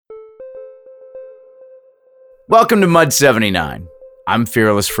Welcome to Mud 79. I'm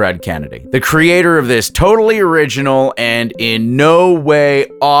Fearless Fred Kennedy, the creator of this totally original and in no way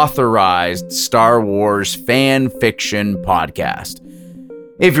authorized Star Wars fan fiction podcast.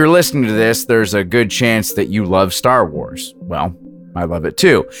 If you're listening to this, there's a good chance that you love Star Wars. Well, I love it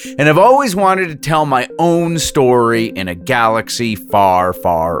too. And I've always wanted to tell my own story in a galaxy far,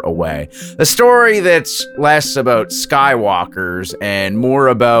 far away. A story that's less about Skywalkers and more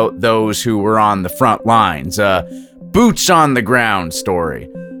about those who were on the front lines. A boots on the ground story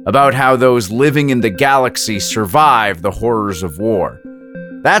about how those living in the galaxy survive the horrors of war.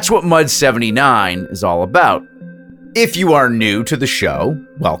 That's what Mud 79 is all about. If you are new to the show,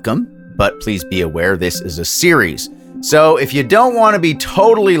 welcome, but please be aware this is a series. So if you don't want to be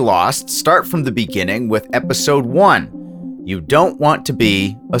totally lost, start from the beginning with episode 1. You don't want to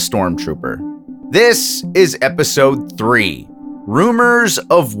be a stormtrooper. This is episode 3, Rumors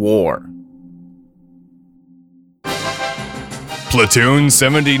of War. Platoon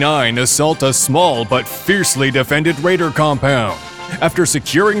 79 assault a small but fiercely defended raider compound. After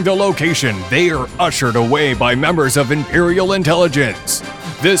securing the location, they are ushered away by members of Imperial intelligence.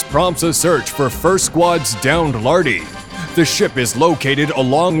 This prompts a search for First Squad's downed Lardy. The ship is located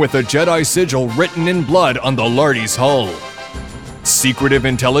along with a Jedi sigil written in blood on the Lardy's hull. Secretive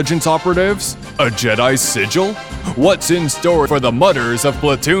intelligence operatives? A Jedi sigil? What's in store for the mudders of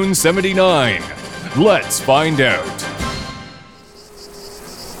Platoon 79? Let's find out.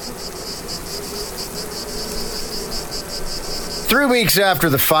 Three weeks after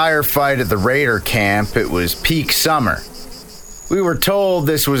the firefight at the Raider camp, it was peak summer. We were told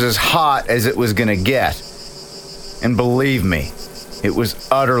this was as hot as it was gonna get. And believe me, it was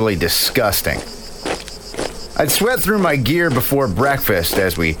utterly disgusting. I'd sweat through my gear before breakfast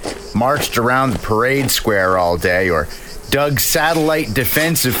as we marched around the parade square all day or dug satellite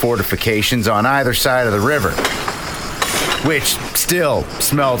defensive fortifications on either side of the river, which still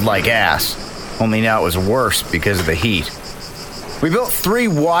smelled like ass, only now it was worse because of the heat. We built 3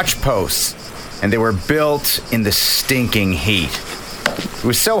 watch posts, and they were built in the stinking heat. It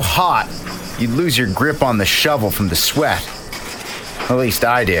was so hot, you'd lose your grip on the shovel from the sweat. At least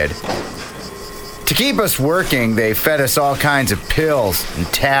I did. To keep us working, they fed us all kinds of pills and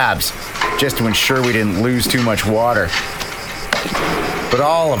tabs, just to ensure we didn't lose too much water. But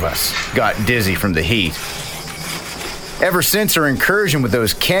all of us got dizzy from the heat. Ever since our incursion with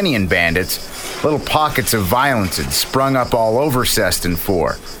those Kenyan bandits, little pockets of violence had sprung up all over Ceston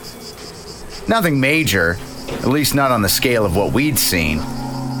 4. Nothing major, at least not on the scale of what we'd seen.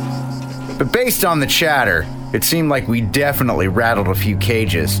 But based on the chatter, it seemed like we definitely rattled a few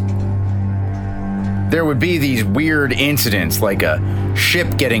cages. There would be these weird incidents like a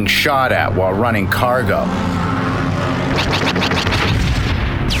ship getting shot at while running cargo.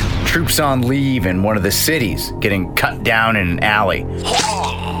 Troops on leave in one of the cities getting cut down in an alley.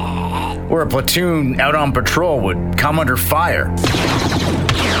 Or a platoon out on patrol would come under fire.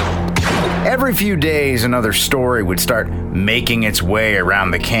 Every few days, another story would start making its way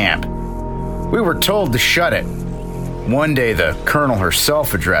around the camp. We were told to shut it. One day, the colonel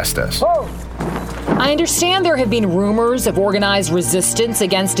herself addressed us. I understand there have been rumors of organized resistance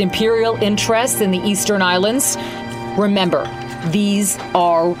against Imperial interests in the Eastern Islands. Remember, these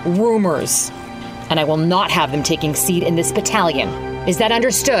are rumors, and I will not have them taking seat in this battalion. Is that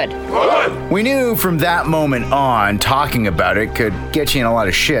understood? We knew from that moment on, talking about it could get you in a lot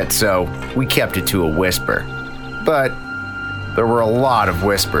of shit, so we kept it to a whisper. But there were a lot of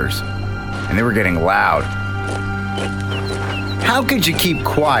whispers, and they were getting loud. How could you keep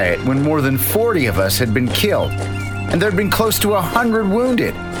quiet when more than 40 of us had been killed, and there'd been close to 100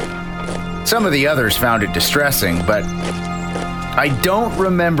 wounded? Some of the others found it distressing, but I don't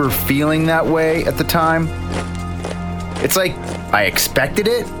remember feeling that way at the time. It's like I expected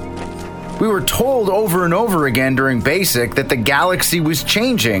it. We were told over and over again during basic that the galaxy was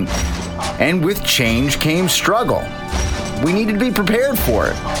changing, and with change came struggle. We needed to be prepared for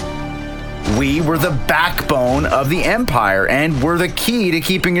it. We were the backbone of the Empire and were the key to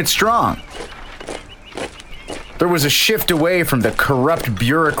keeping it strong. There was a shift away from the corrupt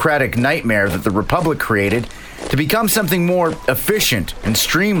bureaucratic nightmare that the Republic created to become something more efficient and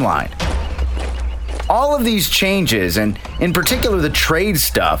streamlined. All of these changes, and in particular the trade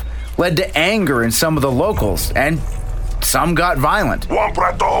stuff, led to anger in some of the locals, and some got violent.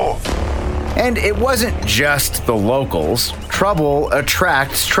 And it wasn't just the locals. Trouble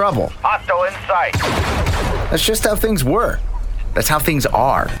attracts trouble. Hostile in sight. That's just how things were. That's how things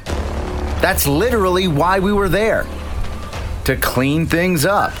are. That's literally why we were there. To clean things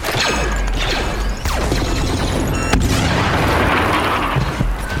up.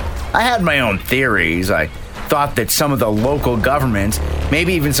 I had my own theories. I thought that some of the local governments,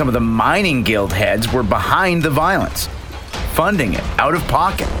 maybe even some of the mining guild heads, were behind the violence, funding it out of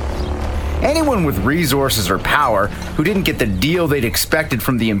pocket. Anyone with resources or power who didn't get the deal they'd expected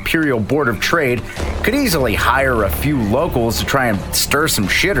from the Imperial Board of Trade could easily hire a few locals to try and stir some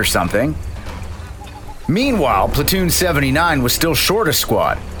shit or something. Meanwhile, Platoon 79 was still short a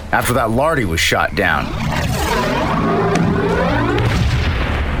squad after that Lardy was shot down.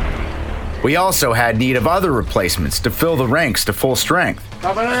 We also had need of other replacements to fill the ranks to full strength.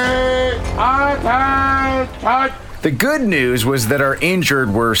 The good news was that our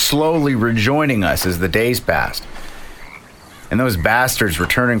injured were slowly rejoining us as the days passed. And those bastards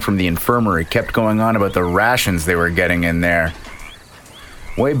returning from the infirmary kept going on about the rations they were getting in there.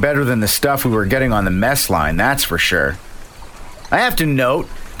 Way better than the stuff we were getting on the mess line, that's for sure. I have to note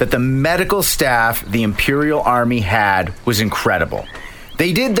that the medical staff the Imperial Army had was incredible.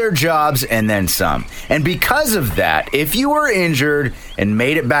 They did their jobs and then some. And because of that, if you were injured and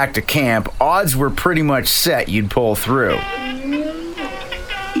made it back to camp, odds were pretty much set you'd pull through.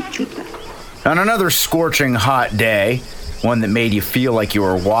 On another scorching hot day, one that made you feel like you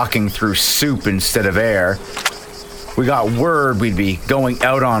were walking through soup instead of air, we got word we'd be going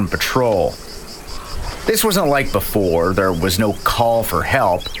out on patrol. This wasn't like before. There was no call for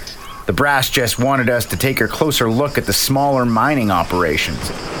help. The brass just wanted us to take a closer look at the smaller mining operations.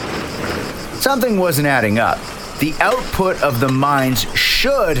 Something wasn't adding up. The output of the mines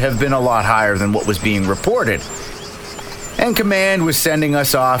should have been a lot higher than what was being reported. And Command was sending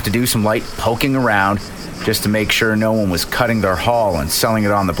us off to do some light poking around just to make sure no one was cutting their haul and selling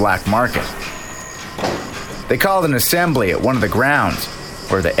it on the black market. They called an assembly at one of the grounds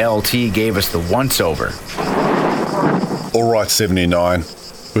where the LT gave us the once-over. All right, 79.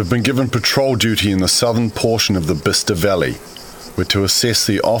 We've been given patrol duty in the southern portion of the Bista Valley. We're to assess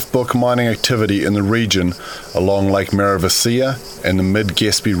the off-book mining activity in the region along Lake Maravisia and the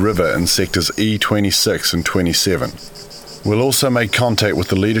Mid-Gaspé River in sectors E26 and 27. We'll also make contact with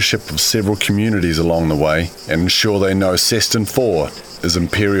the leadership of several communities along the way and ensure they know Seston 4 is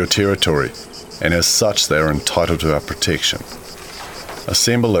Imperial territory, and as such they are entitled to our protection.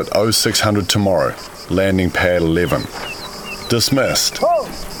 Assemble at 0600 tomorrow, landing pad 11. Dismissed.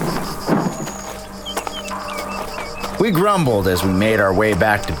 We grumbled as we made our way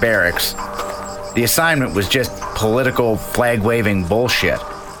back to barracks. The assignment was just political, flag-waving bullshit.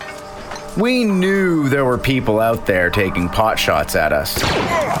 We knew there were people out there taking pot shots at us.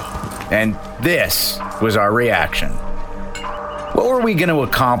 And this was our reaction. What were we going to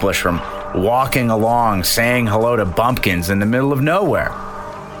accomplish from walking along, saying hello to bumpkins in the middle of nowhere?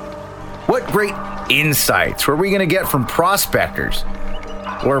 What great insights were we going to get from prospectors?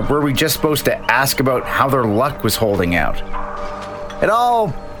 Or were we just supposed to ask about how their luck was holding out? It all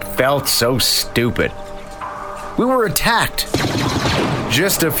felt so stupid. We were attacked.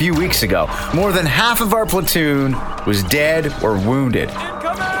 Just a few weeks ago, more than half of our platoon was dead or wounded.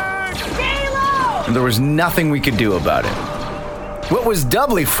 And there was nothing we could do about it. What was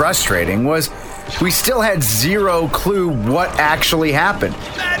doubly frustrating was we still had zero clue what actually happened.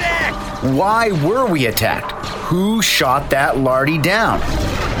 Why were we attacked? Who shot that Lardy down?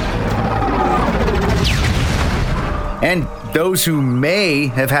 And those who may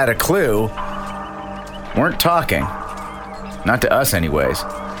have had a clue weren't talking. Not to us, anyways.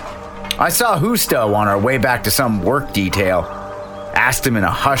 I saw Husto on our way back to some work detail. Asked him in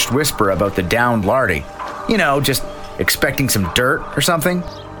a hushed whisper about the downed Lardy. You know, just expecting some dirt or something.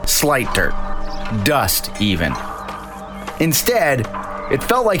 Slight dirt. Dust, even. Instead, it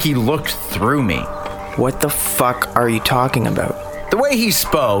felt like he looked through me. What the fuck are you talking about? The way he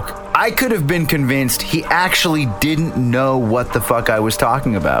spoke, I could have been convinced he actually didn't know what the fuck I was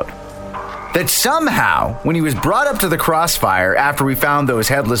talking about. That somehow, when he was brought up to the crossfire after we found those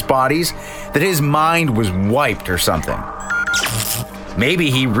headless bodies, that his mind was wiped or something. Maybe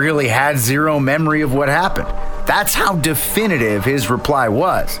he really had zero memory of what happened. That's how definitive his reply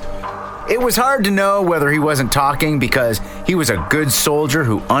was. It was hard to know whether he wasn't talking because he was a good soldier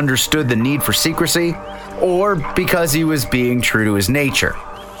who understood the need for secrecy, or because he was being true to his nature.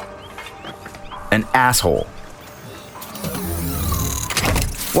 An asshole.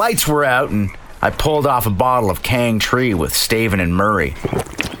 Lights were out, and I pulled off a bottle of Kang Tree with Staven and Murray.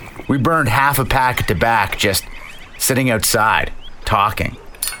 We burned half a pack of tobacco just sitting outside, talking.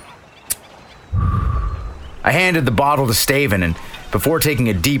 I handed the bottle to Staven, and before taking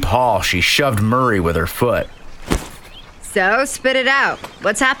a deep haul, she shoved Murray with her foot. So, spit it out.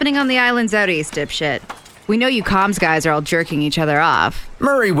 What's happening on the islands out east, dipshit? We know you comms guys are all jerking each other off.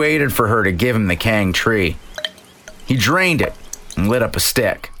 Murray waited for her to give him the Kang Tree. He drained it and lit up a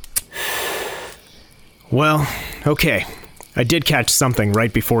stick. Well, okay. I did catch something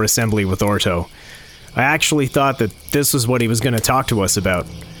right before assembly with Orto. I actually thought that this was what he was going to talk to us about.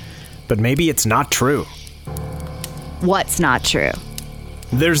 But maybe it's not true. What's not true?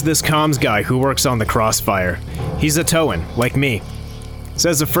 There's this comms guy who works on the Crossfire. He's a Toan, like me.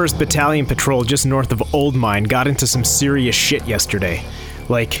 Says the 1st Battalion Patrol just north of Old Mine got into some serious shit yesterday.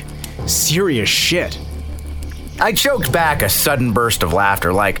 Like, serious shit. I choked back a sudden burst of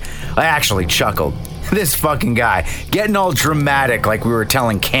laughter, like I actually chuckled. This fucking guy, getting all dramatic like we were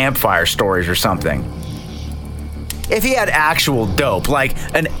telling campfire stories or something. If he had actual dope, like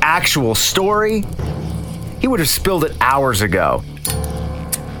an actual story, he would have spilled it hours ago.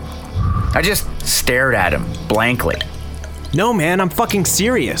 I just stared at him blankly. No, man, I'm fucking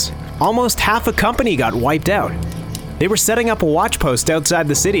serious. Almost half a company got wiped out. They were setting up a watch post outside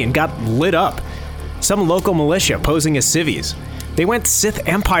the city and got lit up. Some local militia posing as civvies. They went Sith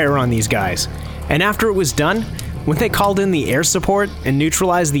Empire on these guys. And after it was done, when they called in the air support and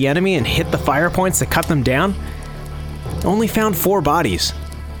neutralized the enemy and hit the fire points that cut them down, only found 4 bodies.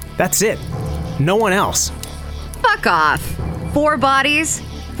 That's it. No one else. Fuck off. 4 bodies?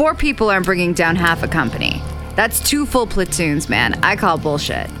 4 people aren't bringing down half a company. That's 2 full platoons, man. I call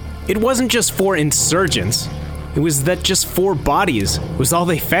bullshit. It wasn't just 4 insurgents. It was that just 4 bodies was all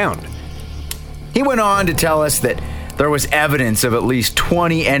they found. He went on to tell us that there was evidence of at least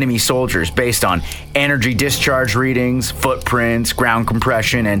 20 enemy soldiers based on energy discharge readings, footprints, ground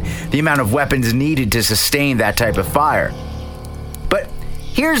compression, and the amount of weapons needed to sustain that type of fire. But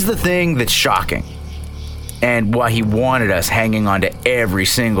here's the thing that's shocking, and why he wanted us hanging on to every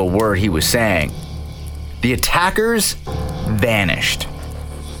single word he was saying. The attackers vanished.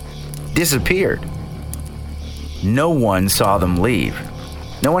 Disappeared. No one saw them leave.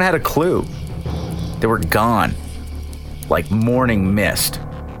 No one had a clue. They were gone. Like morning mist.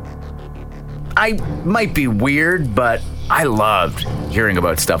 I might be weird, but I loved hearing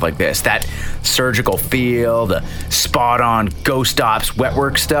about stuff like this. That surgical feel, the spot-on ghost ops wet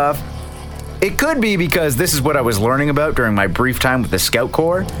work stuff. It could be because this is what I was learning about during my brief time with the Scout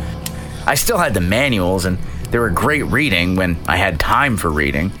Corps. I still had the manuals, and they were great reading when I had time for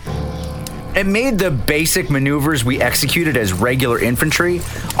reading. It made the basic maneuvers we executed as regular infantry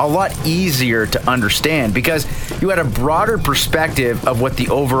a lot easier to understand because you had a broader perspective of what the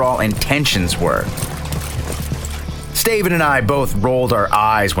overall intentions were. Staven and I both rolled our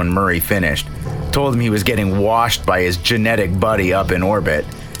eyes when Murray finished, told him he was getting washed by his genetic buddy up in orbit.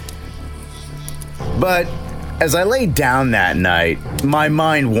 But as I laid down that night, my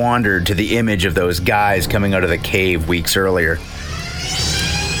mind wandered to the image of those guys coming out of the cave weeks earlier.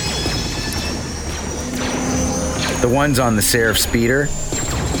 The ones on the Seraph speeder,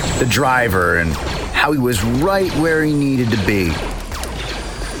 the driver, and how he was right where he needed to be.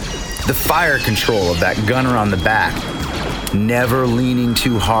 The fire control of that gunner on the back, never leaning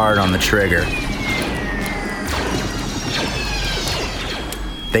too hard on the trigger.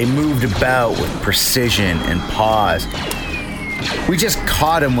 They moved about with precision and pause. We just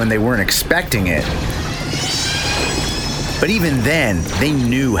caught them when they weren't expecting it. But even then, they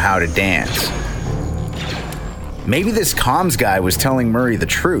knew how to dance. Maybe this comms guy was telling Murray the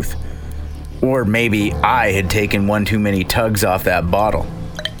truth. Or maybe I had taken one too many tugs off that bottle.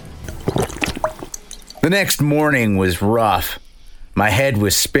 The next morning was rough. My head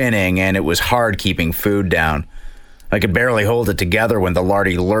was spinning and it was hard keeping food down. I could barely hold it together when the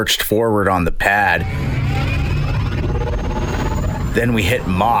Lardy lurched forward on the pad. Then we hit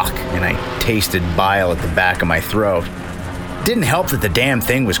Mach and I tasted bile at the back of my throat. Didn't help that the damn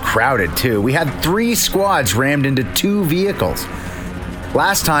thing was crowded too. We had 3 squads rammed into 2 vehicles.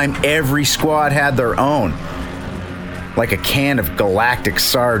 Last time, every squad had their own. Like a can of galactic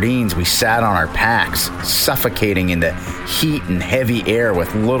sardines, we sat on our packs, suffocating in the heat and heavy air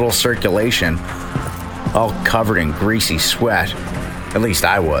with little circulation, all covered in greasy sweat. At least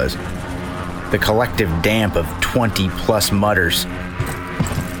I was. The collective damp of 20+ mutters.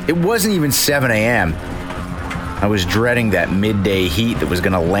 It wasn't even 7 a.m. I was dreading that midday heat that was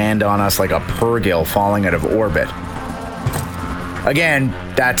going to land on us like a purrgil falling out of orbit. Again,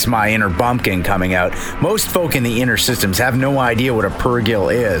 that's my inner bumpkin coming out. Most folk in the inner systems have no idea what a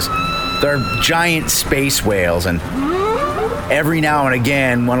purrgil is. They're giant space whales, and every now and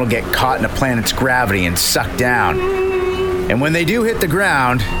again, one will get caught in a planet's gravity and sucked down. And when they do hit the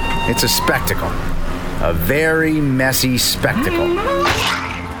ground, it's a spectacle. A very messy spectacle.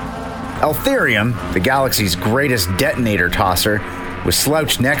 Eltharium, the galaxy's greatest detonator tosser, was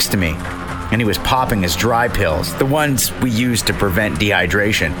slouched next to me, and he was popping his dry pills, the ones we use to prevent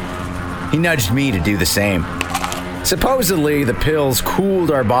dehydration. He nudged me to do the same. Supposedly, the pills cooled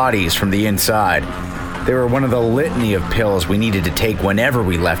our bodies from the inside. They were one of the litany of pills we needed to take whenever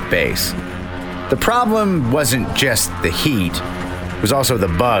we left base. The problem wasn't just the heat, it was also the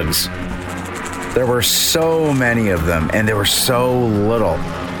bugs. There were so many of them, and there were so little.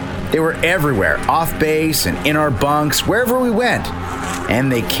 They were everywhere, off base and in our bunks, wherever we went,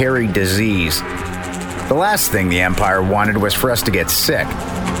 and they carried disease. The last thing the Empire wanted was for us to get sick.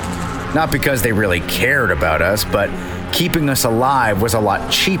 Not because they really cared about us, but keeping us alive was a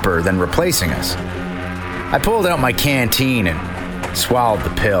lot cheaper than replacing us. I pulled out my canteen and swallowed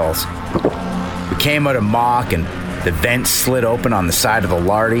the pills. We came out of mock and the vent slid open on the side of the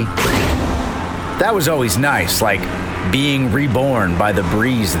lardy. That was always nice, like being reborn by the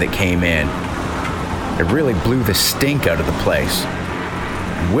breeze that came in. It really blew the stink out of the place.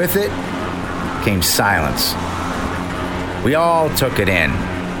 And with it came silence. We all took it in.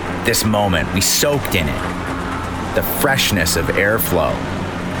 This moment, we soaked in it. The freshness of airflow.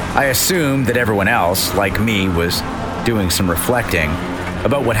 I assumed that everyone else, like me, was doing some reflecting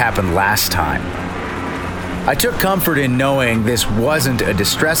about what happened last time. I took comfort in knowing this wasn't a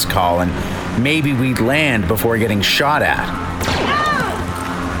distress call and maybe we'd land before getting shot at.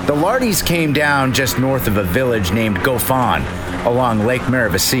 The Lardys came down just north of a village named Gofan along Lake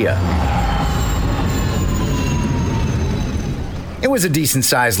Maravisia. It was a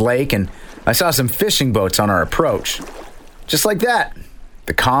decent-sized lake, and I saw some fishing boats on our approach. Just like that,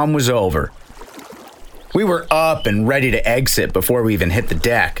 the calm was over. We were up and ready to exit before we even hit the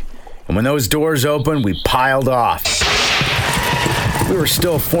deck, and when those doors opened, we piled off. We were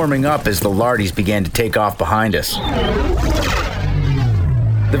still forming up as the Lardys began to take off behind us.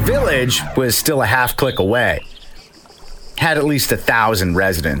 The village was still a half-click away. Had at least 1,000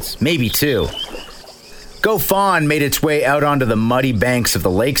 residents, maybe 2. Gofan made its way out onto the muddy banks of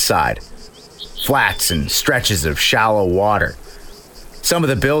the lakeside. Flats and stretches of shallow water. Some of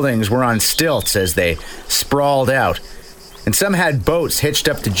the buildings were on stilts as they sprawled out, and some had boats hitched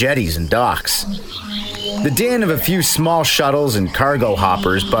up to jetties and docks. The din of a few small shuttles and cargo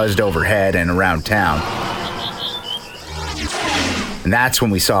hoppers buzzed overhead and around town. And that's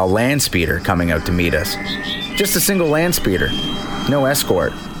when we saw a land speeder coming out to meet us. Just a single land speeder, no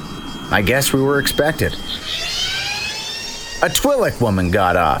escort. I guess we were expected. A Twi'lek woman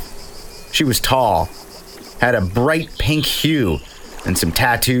got off. She was tall, had a bright pink hue, and some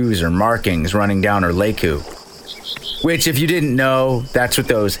tattoos or markings running down her leku. Which, if you didn't know, that's what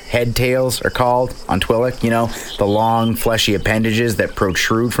those head tails are called on Twi'lek, you know, the long, fleshy appendages that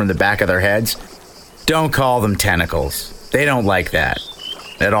protrude from the back of their heads. Don't call them tentacles. They don't like that.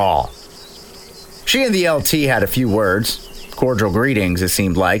 At all. She and the LT had a few words. Cordial greetings, it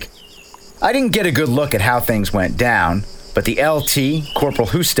seemed like. I didn't get a good look at how things went down, but the LT, Corporal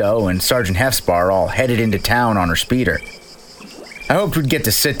Husto, and Sergeant Hefspar all headed into town on her speeder. I hoped we'd get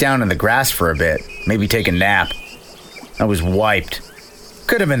to sit down in the grass for a bit, maybe take a nap. I was wiped.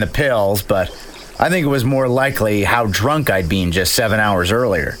 Could have been the pills, but I think it was more likely how drunk I'd been just 7 hours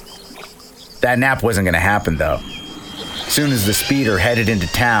earlier. That nap wasn't going to happen, though. As soon as the speeder headed into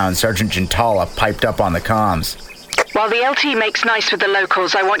town, Sergeant Gentala piped up on the comms. While the LT makes nice with the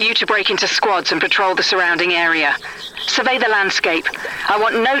locals, I want you to break into squads and patrol the surrounding area. Survey the landscape. I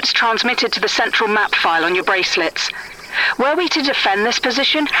want notes transmitted to the central map file on your bracelets. Were we to defend this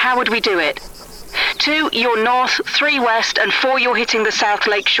position, how would we do it? 2, you're north, 3 west, and 4, you're hitting the South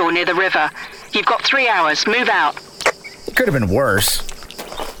Lakeshore near the river. You've got 3 hours. Move out. It could have been worse.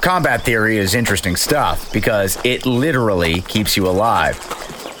 Combat theory is interesting stuff because it literally keeps you alive.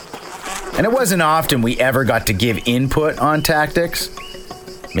 And it wasn't often we ever got to give input on tactics.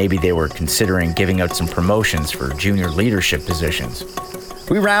 Maybe they were considering giving out some promotions for junior leadership positions.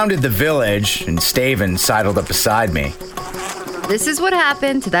 We rounded the village, and Staven sidled up beside me. This is what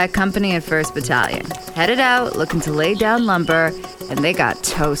happened to that company at 1st Battalion. Headed out, looking to lay down lumber, and they got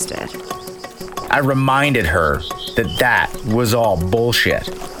toasted. I reminded her that was all bullshit.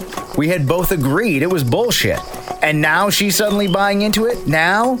 We had both agreed it was bullshit. And now she's suddenly buying into it?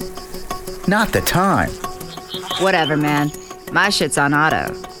 Now? Not the time. Whatever, man. My shit's on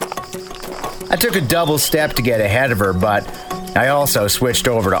auto. I took a double step to get ahead of her, but I also switched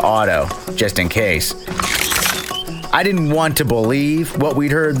over to auto, just in case. I didn't want to believe what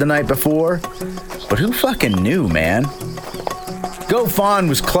we'd heard the night before, but who fucking knew, man? Gofan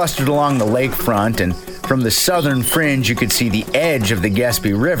was clustered along the lakefront, and from the southern fringe you could see the edge of the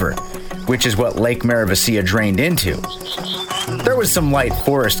Gaspé River, which is what Lake Maravisia drained into. There was some light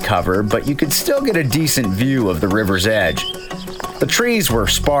forest cover, but you could still get a decent view of the river's edge. The trees were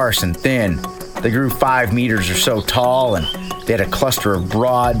sparse and thin. They grew 5 meters or so tall, and they had a cluster of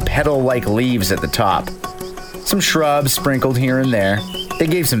broad, petal-like leaves at the top. Some shrubs sprinkled here and there. They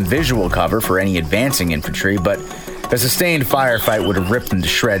gave some visual cover for any advancing infantry, but a sustained firefight would have ripped them to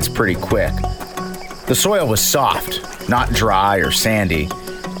shreds pretty quick. The soil was soft, not dry or sandy.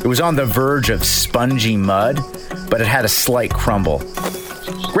 It was on the verge of spongy mud, but it had a slight crumble.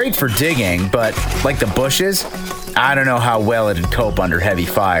 Great for digging, but like the bushes, I don't know how well it'd cope under heavy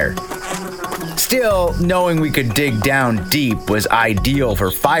fire. Still, knowing we could dig down deep was ideal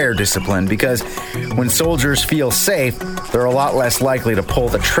for fire discipline because when soldiers feel safe, they're a lot less likely to pull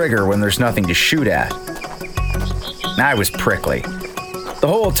the trigger when there's nothing to shoot at. I was prickly. The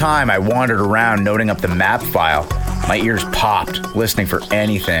whole time I wandered around noting up the map file, my ears popped, listening for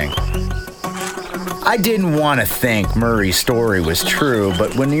anything. I didn't want to think Murray's story was true,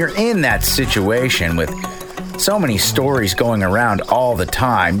 but when you're in that situation with so many stories going around all the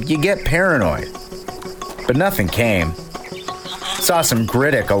time, you get paranoid. But nothing came. Saw some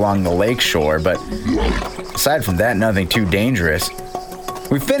Griddick along the lakeshore, but aside from that, nothing too dangerous.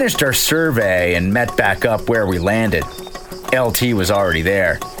 We finished our survey and met back up where we landed. LT was already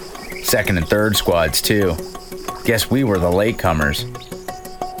there. 2nd and 3rd squads, too. Guess we were the latecomers.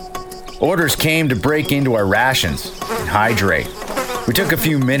 Orders came to break into our rations and hydrate. We took a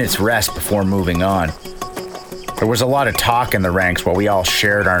few minutes rest before moving on. There was a lot of talk in the ranks while we all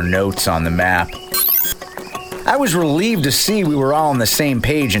shared our notes on the map. I was relieved to see we were all on the same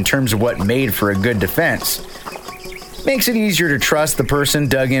page in terms of what made for a good defense. Makes it easier to trust the person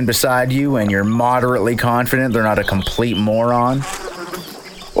dug in beside you and you're moderately confident they're not a complete moron.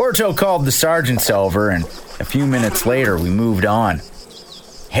 Orto called the sergeants over and a few minutes later we moved on.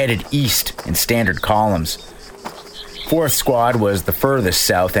 Headed east in standard columns. 4th squad was the furthest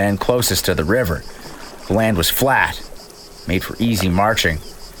south and closest to the river. The land was flat, made for easy marching.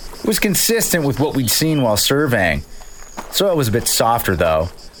 It was consistent with what we'd seen while surveying. Soil was a bit softer though.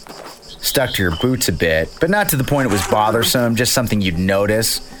 Stuck to your boots a bit, but not to the point it was bothersome, just something you'd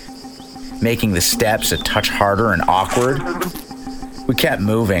notice, making the steps a touch harder and awkward. We kept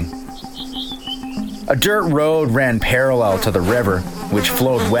moving. A dirt road ran parallel to the river, which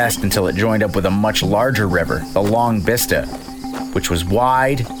flowed west until it joined up with a much larger river, the Long Vista, which was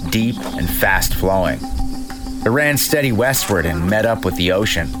wide, deep, and fast-flowing. It ran steady westward and met up with the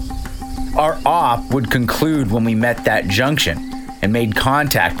ocean. Our op would conclude when we met that junction and made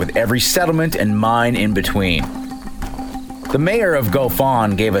contact with every settlement and mine in between. The mayor of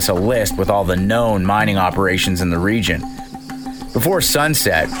Gofon gave us a list with all the known mining operations in the region. Before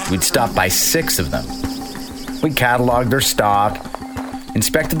sunset, we'd stop by 6 of them. We cataloged their stock,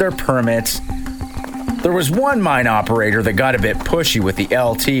 inspected their permits. There was one mine operator that got a bit pushy with the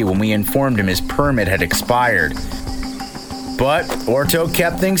LT when we informed him his permit had expired. But Orto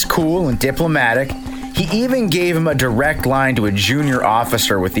kept things cool and diplomatic. He even gave him a direct line to a junior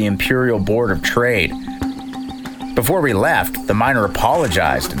officer with the Imperial Board of Trade. Before we left, the miner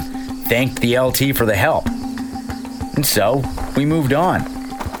apologized and thanked the LT for the help. And so, we moved on.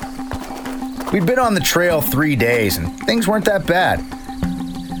 We'd been on the trail 3 days and things weren't that bad.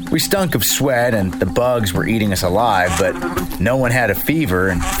 We stunk of sweat and the bugs were eating us alive, but no one had a fever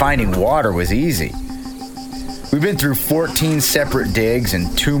and finding water was easy. We've been through 14 separate digs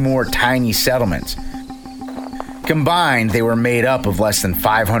and 2 more tiny settlements. Combined, they were made up of less than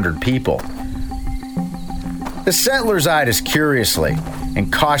 500 people. The settlers eyed us curiously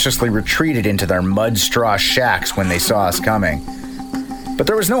and cautiously retreated into their mud straw shacks when they saw us coming. But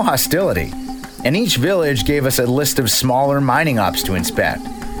there was no hostility, and each village gave us a list of smaller mining ops to inspect.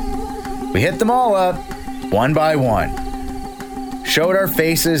 We hit them all up, one by one, showed our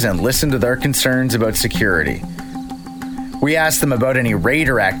faces and listened to their concerns about security. We asked them about any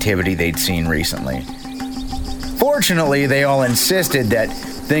raider activity they'd seen recently. Fortunately, they all insisted that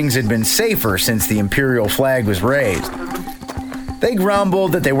things had been safer since the Imperial flag was raised. They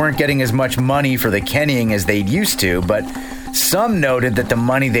grumbled that they weren't getting as much money for the kennying as they'd used to, but some noted that the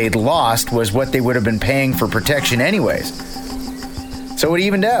money they'd lost was what they would have been paying for protection anyways. So it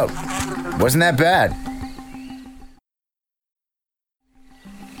evened out. Wasn't that bad.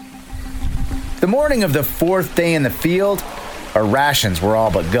 The morning of the 4th day in the field, our rations were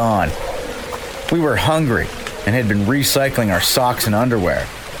all but gone. We were hungry and had been recycling our socks and underwear.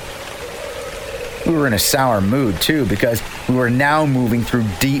 We were in a sour mood, too, because we were now moving through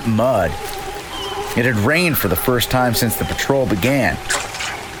deep mud. It had rained for the first time since the patrol began.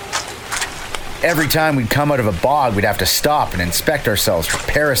 Every time we'd come out of a bog, we'd have to stop and inspect ourselves for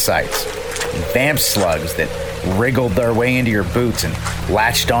parasites and vamp slugs that wriggled their way into your boots and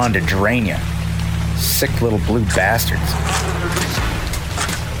latched on to drain you. Sick little blue bastards.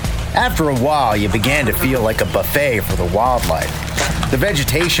 After a while, you began to feel like a buffet for the wildlife. The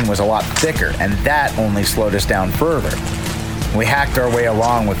vegetation was a lot thicker, and that only slowed us down further. We hacked our way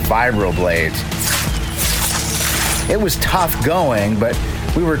along with vibroblades. It was tough going, but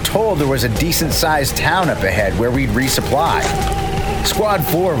we were told there was a decent-sized town up ahead where we'd resupply. Squad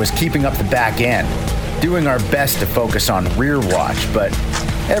 4 was keeping up the back end, doing our best to focus on rear watch, but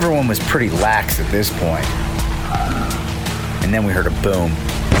everyone was pretty lax at this point. And then we heard a boom.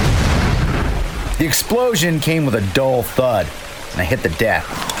 The explosion came with a dull thud, and I hit the deck.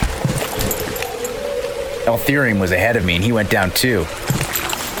 Eltherium was ahead of me, and he went down too.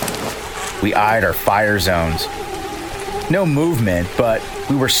 We eyed our fire zones. No movement, but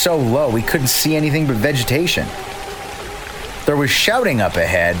we were so low we couldn't see anything but vegetation. There was shouting up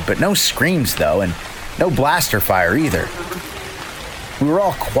ahead, but no screams though, and no blaster fire either. We were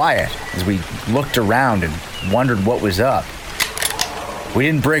all quiet as we looked around and wondered what was up. We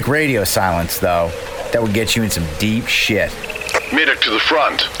didn't break radio silence though. That would get you in some deep shit. Medic to the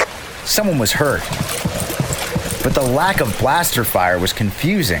front. Someone was hurt. But the lack of blaster fire was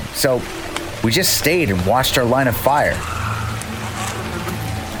confusing, so we just stayed and watched our line of fire.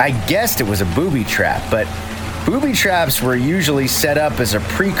 I guessed it was a booby trap, but booby traps were usually set up as a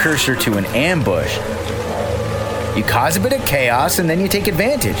precursor to an ambush. You cause a bit of chaos and then you take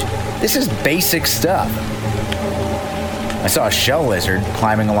advantage. This is basic stuff. I saw a shell lizard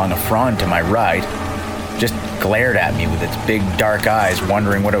climbing along a frond to my right. Just glared at me with its big dark eyes,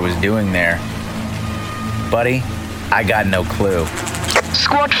 wondering what it was doing there. Buddy, I got no clue.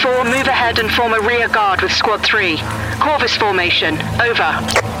 Squad 4, move ahead and form a rear guard with Squad 3. Corvus formation, over.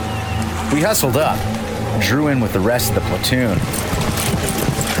 We hustled up, drew in with the rest of the platoon.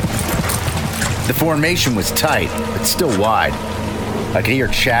 The formation was tight, but still wide. I could hear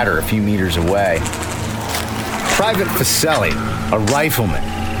chatter a few meters away. Private Facelli, a rifleman,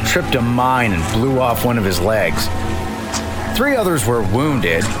 tripped a mine and blew off one of his legs. 3 others were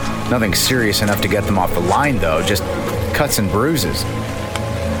wounded. Nothing serious enough to get them off the line, though, just cuts and bruises.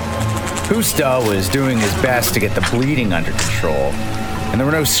 Husto was doing his best to get the bleeding under control, and there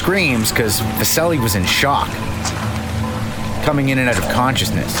were no screams because Facelli was in shock. Coming in and out of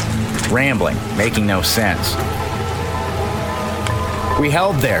consciousness, rambling, making no sense. We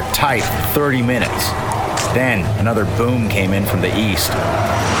held there tight for 30 minutes. Then another boom came in from the east.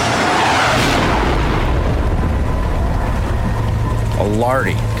 A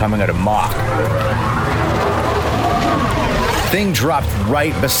Lardy coming out of Mock. Thing dropped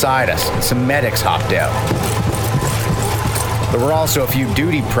right beside us, and some medics hopped out. There were also a few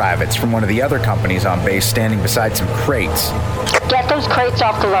duty privates from one of the other companies on base standing beside some crates. Get those crates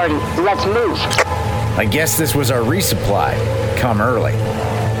off the Lardy. Let's move. I guess this was our resupply. Come early.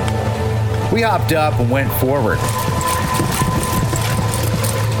 We hopped up and went forward.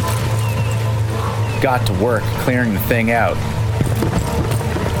 Got to work clearing the thing out.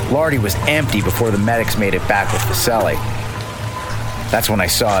 Lardy was empty before the medics made it back with Facelli. That's when I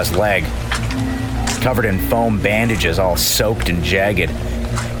saw his leg. Covered in foam bandages, all soaked and jagged.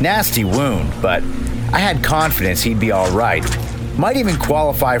 Nasty wound, but I had confidence he'd be all right. Might even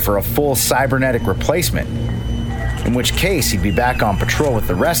qualify for a full cybernetic replacement. In which case, he'd be back on patrol with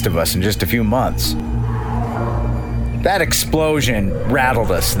the rest of us in just a few months. That explosion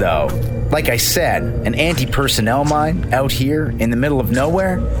rattled us, though. Like I said, an anti-personnel mine out here in the middle of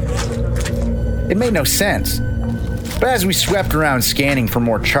nowhere? It made no sense. But as we swept around scanning for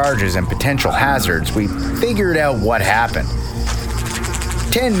more charges and potential hazards, we figured out what happened.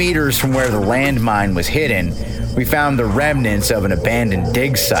 10 meters from where the landmine was hidden, we found the remnants of an abandoned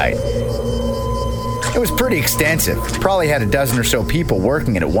dig site. It was pretty extensive. Probably had a dozen or so people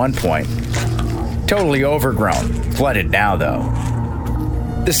working it at one point. Totally overgrown. Flooded now, though.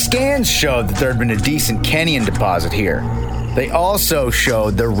 The scans showed that there had been a decent Kenyan deposit here. They also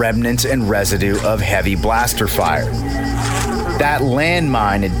showed the remnants and residue of heavy blaster fire. That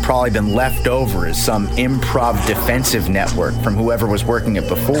landmine had probably been left over as some improv defensive network from whoever was working it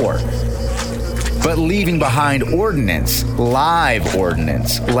before. But leaving behind ordnance, live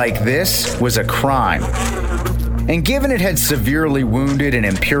ordnance, like this was a crime. And given it had severely wounded an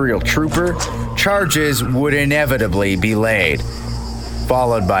Imperial trooper, charges would inevitably be laid,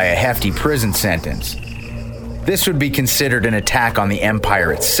 followed by a hefty prison sentence. This would be considered an attack on the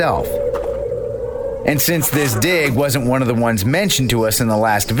Empire itself. And since this dig wasn't one of the ones mentioned to us in the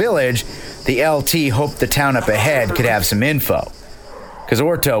last village, the LT hoped the town up ahead could have some info. Because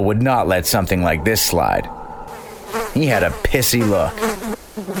Orto would not let something like this slide. He had a pissy look.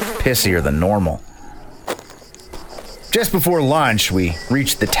 Pissier than normal. Just before lunch, we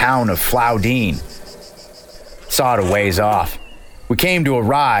reached the town of Flaudine. Saw it a ways off. We came to a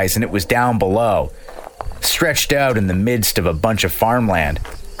rise and it was down below, stretched out in the midst of a bunch of farmland.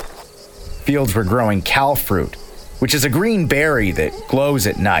 Fields were growing cal fruit, which is a green berry that glows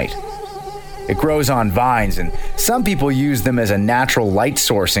at night. It grows on vines, and some people use them as a natural light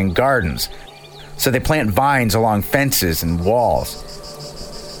source in gardens, so they plant vines along fences and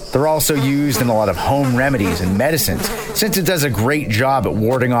walls. They're also used in a lot of home remedies and medicines, since it does a great job at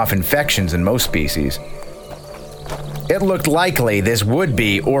warding off infections in most species. It looked likely this would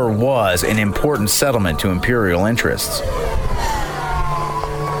be, or was, an important settlement to Imperial interests.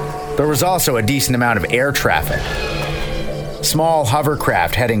 There was also a decent amount of air traffic. Small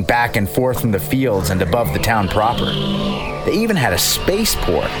hovercraft heading back and forth from the fields and above the town proper. They even had a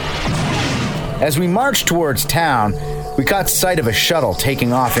spaceport. As we marched towards town, we caught sight of a shuttle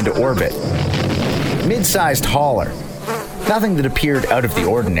taking off into orbit. Mid-sized hauler. Nothing that appeared out of the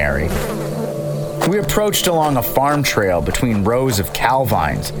ordinary. We approached along a farm trail between rows of cal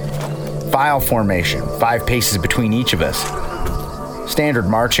vines. File formation, 5 paces between each of us. Standard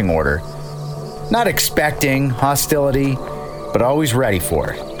marching order. Not expecting hostility, but always ready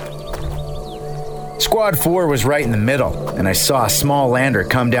for it. Squad 4 was right in the middle, and I saw a small lander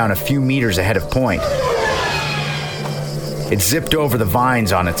come down a few meters ahead of point. It zipped over the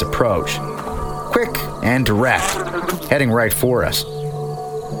vines on its approach. Quick and direct, heading right for us.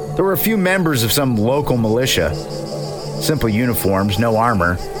 There were a few members of some local militia. Simple uniforms, no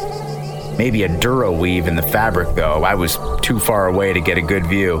armor. Maybe a duro weave in the fabric, though. I was too far away to get a good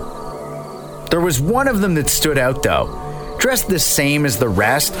view. There was one of them that stood out, though. Dressed the same as the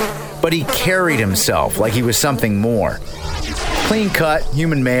rest, but he carried himself like he was something more. Clean cut,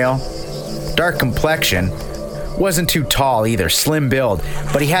 human male, dark complexion, wasn't too tall either, slim build,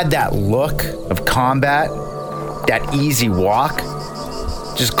 but he had that look of combat, that easy walk,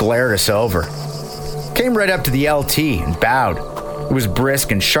 just glared us over. Came right up to the LT and bowed. It was brisk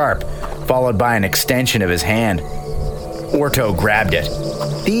and sharp, followed by an extension of his hand. Orto grabbed it.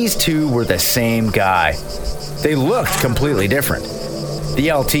 These two were the same guy. They looked completely different.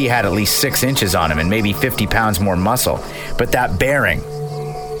 The LT had at least 6 inches on him and maybe 50 pounds more muscle, but that bearing,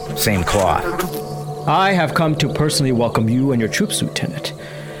 same cloth. I have come to personally welcome you and your troops, Lieutenant.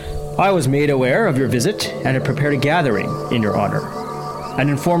 I was made aware of your visit and have prepared a gathering in your honor. An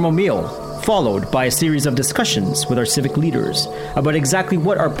informal meal, followed by a series of discussions with our civic leaders about exactly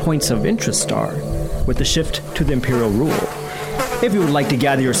what our points of interest are with the shift to the Imperial rule. If you would like to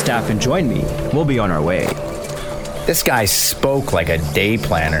gather your staff and join me, we'll be on our way. This guy spoke like a day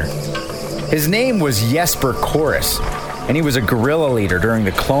planner. His name was Jesper Chorus, and he was a guerrilla leader during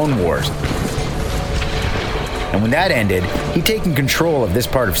the Clone Wars. And when that ended, he'd taken control of this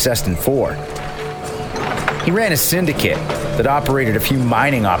part of Ceston 4. He ran a syndicate that operated a few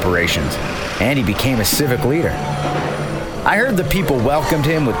mining operations, and he became a civic leader. I heard the people welcomed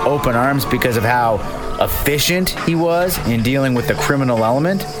him with open arms because of how efficient he was in dealing with the criminal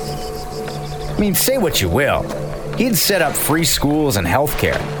element. I mean, say what you will. He'd set up free schools and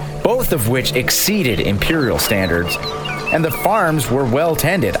healthcare, both of which exceeded Imperial standards, and the farms were well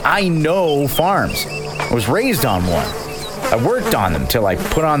tended. I know farms. I was raised on one. I worked on them till I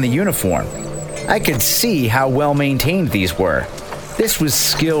put on the uniform. I could see how well maintained these were. This was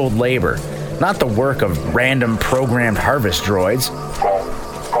skilled labor, not the work of random programmed harvest droids.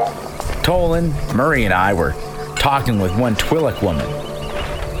 Tolan, Murray, and I were talking with one Twi'lek woman.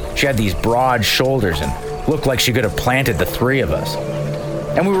 She had these broad shoulders and looked like she could have planted the 3 of us.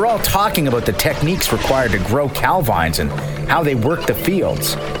 And we were all talking about the techniques required to grow cal vines and how they worked the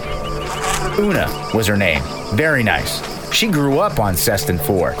fields. Una was her name. Very nice. She grew up on Ceston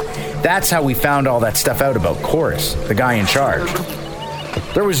 4. That's how we found all that stuff out about Chorus, the guy in charge.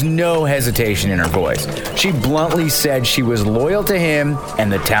 There was no hesitation in her voice. She bluntly said she was loyal to him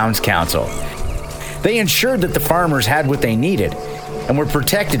and the town's council. They ensured that the farmers had what they needed and were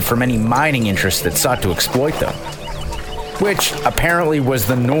protected from any mining interests that sought to exploit them, which apparently was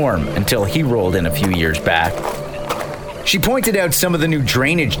the norm until he rolled in a few years back. She pointed out some of the new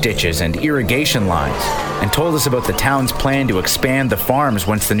drainage ditches and irrigation lines and told us about the town's plan to expand the farms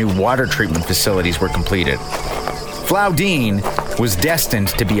once the new water treatment facilities were completed. Flaudine was destined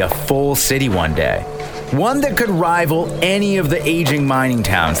to be a full city one day, one that could rival any of the aging mining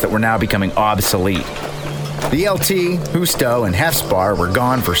towns that were now becoming obsolete. The LT, Husto, and Hefspar were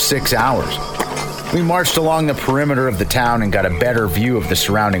gone for 6 hours. We marched along the perimeter of the town and got a better view of the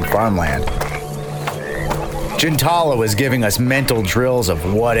surrounding farmland. Gintala was giving us mental drills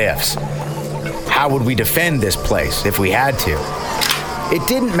of what-ifs. How would we defend this place if we had to? It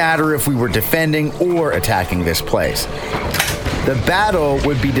didn't matter if we were defending or attacking this place. The battle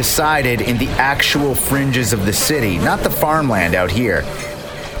would be decided in the actual fringes of the city, not the farmland out here.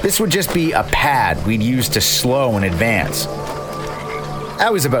 This would just be a pad we'd use to slow and advance. I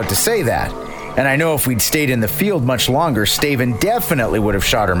was about to say that, And I know if we'd stayed in the field much longer, Staven definitely would have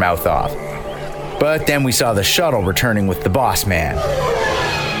shot her mouth off. But then we saw the shuttle returning with the boss man.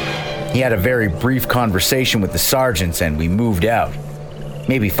 He had a very brief conversation with the sergeants and we moved out.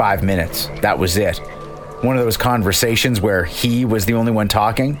 Maybe 5 minutes, that was it. One of those conversations where he was the only one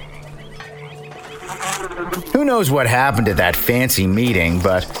talking. Who knows what happened at that fancy meeting,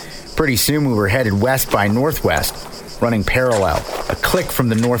 but pretty soon we were headed west by northwest, running parallel, a click from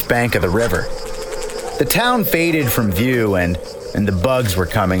the north bank of the river. The town faded from view and the bugs were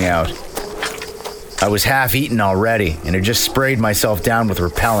coming out. I was half eaten already and had just sprayed myself down with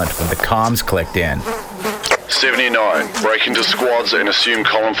repellent when the comms clicked in. 79, break into squads and assume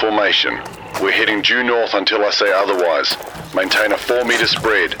column formation. We're heading due north until I say otherwise. Maintain a 4-meter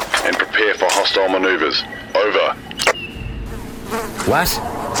spread and prepare for hostile maneuvers. Over. What?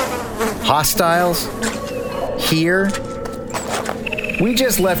 Hostiles? Here? We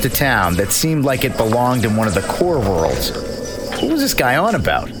just left a town that seemed like it belonged in one of the core worlds. What was this guy on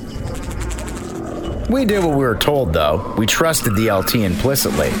about? We did what we were told, though. We trusted the LT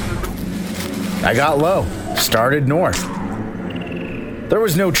implicitly. I got low, started north. There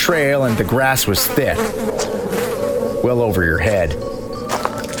was no trail and the grass was thick, well over your head.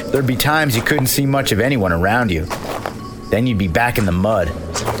 There'd be times you couldn't see much of anyone around you. Then you'd be back in the mud.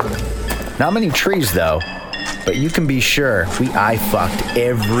 Not many trees, though, but you can be sure we eye-fucked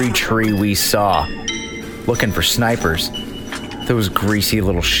every tree we saw, looking for snipers. Those greasy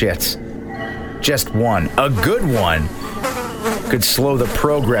little shits. Just one, a good one, could slow the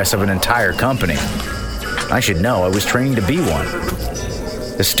progress of an entire company. I should know, I was training to be one.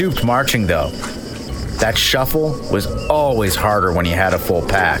 The stooped marching, though, that shuffle was always harder when you had a full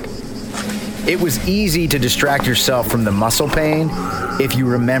pack. It was easy to distract yourself from the muscle pain if you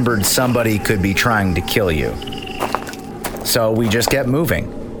remembered somebody could be trying to kill you. So we just kept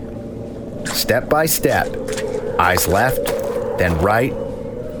moving. Step by step. Eyes left, then right.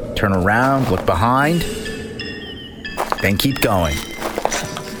 Turn around, look behind, then keep going.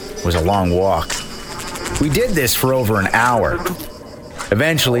 It was a long walk. We did this for over an hour,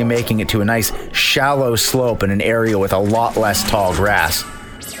 eventually making it to a nice shallow slope in an area with a lot less tall grass.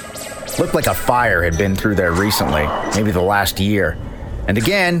 Looked like a fire had been through there recently, maybe the last year. And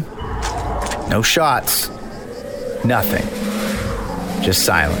again, no shots, nothing, just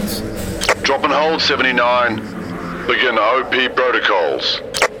silence. Drop and hold, 79. Begin OP protocols.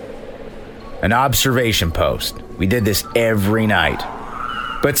 An observation post. We did this every night.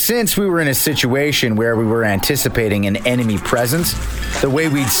 But since we were in a situation where we were anticipating an enemy presence, the way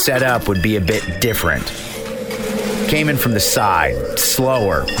we'd set up would be a bit different. Came in from the side,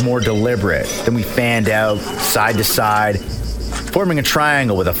 slower, more deliberate. Then we fanned out, side to side, forming a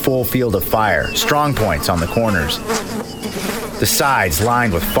triangle with a full field of fire, strong points on the corners. The sides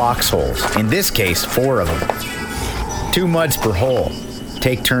lined with foxholes, in this case, 4 of them. 2 muds per hole.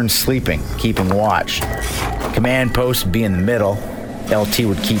 Take turns sleeping, keeping watch. Command post would be in the middle. LT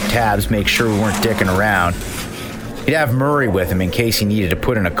would keep tabs, make sure we weren't dicking around. He'd have Murray with him in case he needed to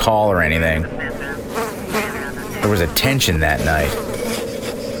put in a call or anything. There was a tension that night.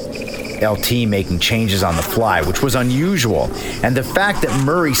 LT making changes on the fly, which was unusual, and the fact that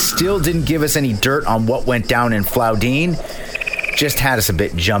Murray still didn't give us any dirt on what went down in Floudine just had us a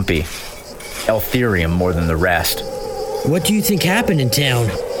bit jumpy. Eltherium more than the rest. What do you think happened in town?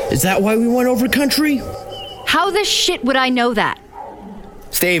 Is that why we went over country? How the shit would I know that?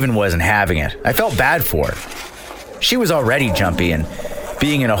 Staven wasn't having it. I felt bad for her. She was already jumpy, and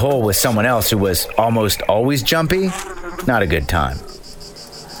being in a hole with someone else who was almost always jumpy, not a good time.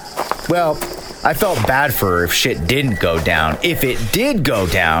 Well, I felt bad for her if shit didn't go down. If it did go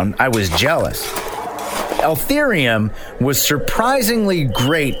down, I was jealous. Eltherium was surprisingly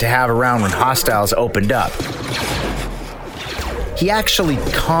great to have around when hostiles opened up. He actually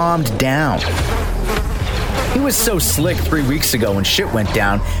calmed down. He was so slick 3 weeks ago when shit went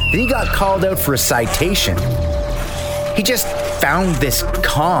down that he got called out for a citation. He just found this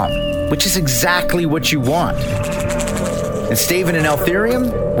calm, which is exactly what you want. And Staven and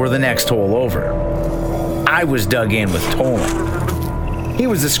Eltherium were the next hole over. I was dug in with Tolan. He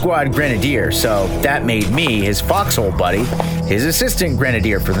was the squad grenadier, so that made me his foxhole buddy, his assistant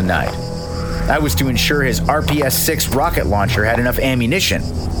grenadier for the night. I was to ensure his RPS-6 rocket launcher had enough ammunition,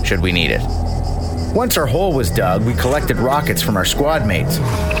 should we need it. Once our hole was dug, we collected rockets from our squad mates,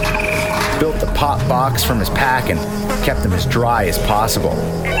 built the pop box from his pack, and kept them as dry as possible.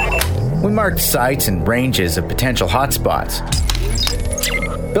 We marked sites and ranges of potential hotspots.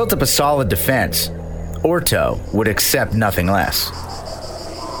 Built up a solid defense. Orto would accept nothing less.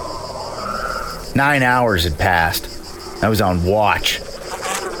 9 hours had passed. I was on watch.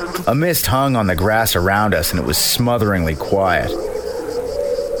 A mist hung on the grass around us, and it was smotheringly quiet.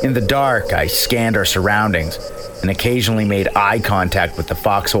 In the dark, I scanned our surroundings and occasionally made eye contact with the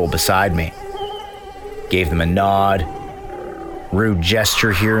foxhole beside me. Gave them a nod, rude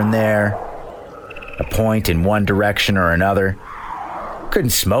gesture here and there, a point in one direction or another.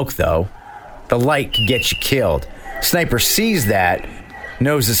 Couldn't smoke, though. The light could get you killed. Sniper sees that,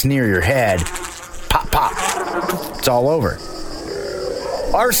 knows it's near your head. Pop, pop. It's all over.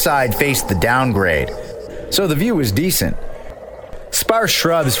 Our side faced the downgrade, so the view was decent. Sparse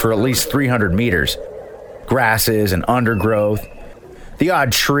shrubs for at least 300 meters. Grasses and undergrowth. The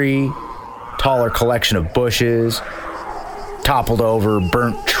odd tree, taller collection of bushes, toppled over,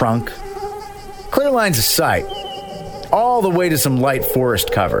 burnt trunk. Clear lines of sight, all the way to some light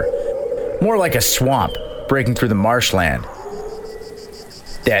forest cover. More like a swamp breaking through the marshland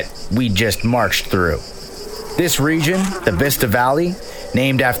that we just marched through. This region, the Vista Valley,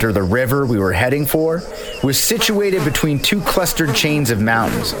 named after the river we were heading for, was situated between two clustered chains of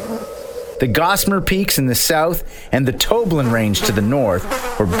mountains. The Gossamer Peaks in the south and the Toblin Range to the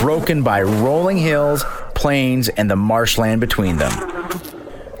north were broken by rolling hills, plains, and the marshland between them.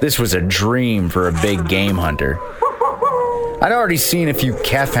 This was a dream for a big game hunter. I'd already seen a few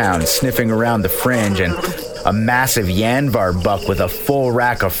calf hounds sniffing around the fringe and a massive Yanvar buck with a full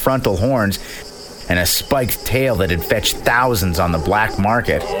rack of frontal horns and a spiked tail that had fetched thousands on the black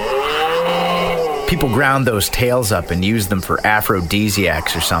market. People ground those tails up and used them for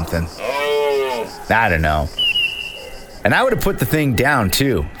aphrodisiacs or something. I don't know. And I would have put the thing down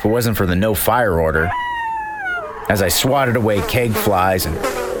too, if it wasn't for the no fire order. As I swatted away keg flies and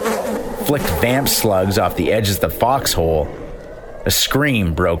flicked vamp slugs off the edges of the foxhole, a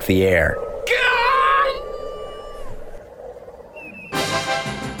scream broke the air.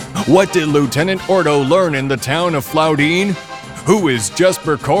 What did Lieutenant Ordo learn in the town of Floudine? Who is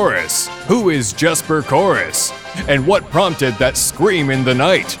Jesper Chorus? Who is Jesper Chorus? And what prompted that scream in the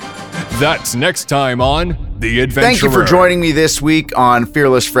night? That's next time on The Adventurer. Thank you for joining me this week on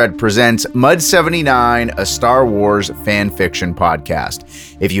Fearless Fred Presents Mud 79, a Star Wars fan fiction podcast.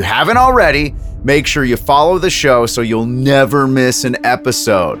 If you haven't already, make sure you follow the show so you'll never miss an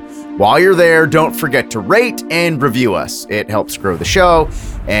episode. While you're there, don't forget to rate and review us. It helps grow the show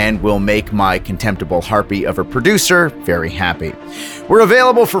and will make my contemptible harpy of a producer very happy. We're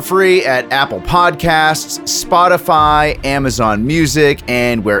available for free at Apple Podcasts, Spotify, Amazon Music,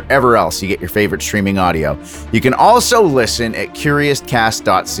 and wherever else you get your favorite streaming audio. You can also listen at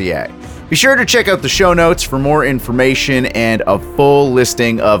CuriousCast.ca. Be sure to check out the show notes for more information and a full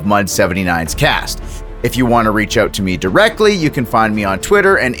listing of Mud 79's cast. If you want to reach out to me directly, you can find me on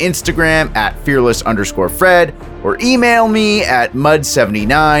Twitter and Instagram at fearless_Fred or email me at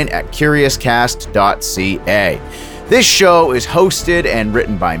mud79@curiouscast.ca. This show is hosted and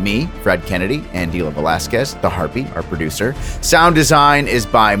written by me, Fred Kennedy, and Dila Velasquez, the Harpy, our producer. Sound design is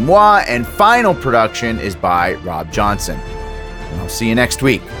by moi, and final production is by Rob Johnson. And I'll see you next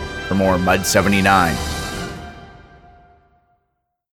week for more Mud 79.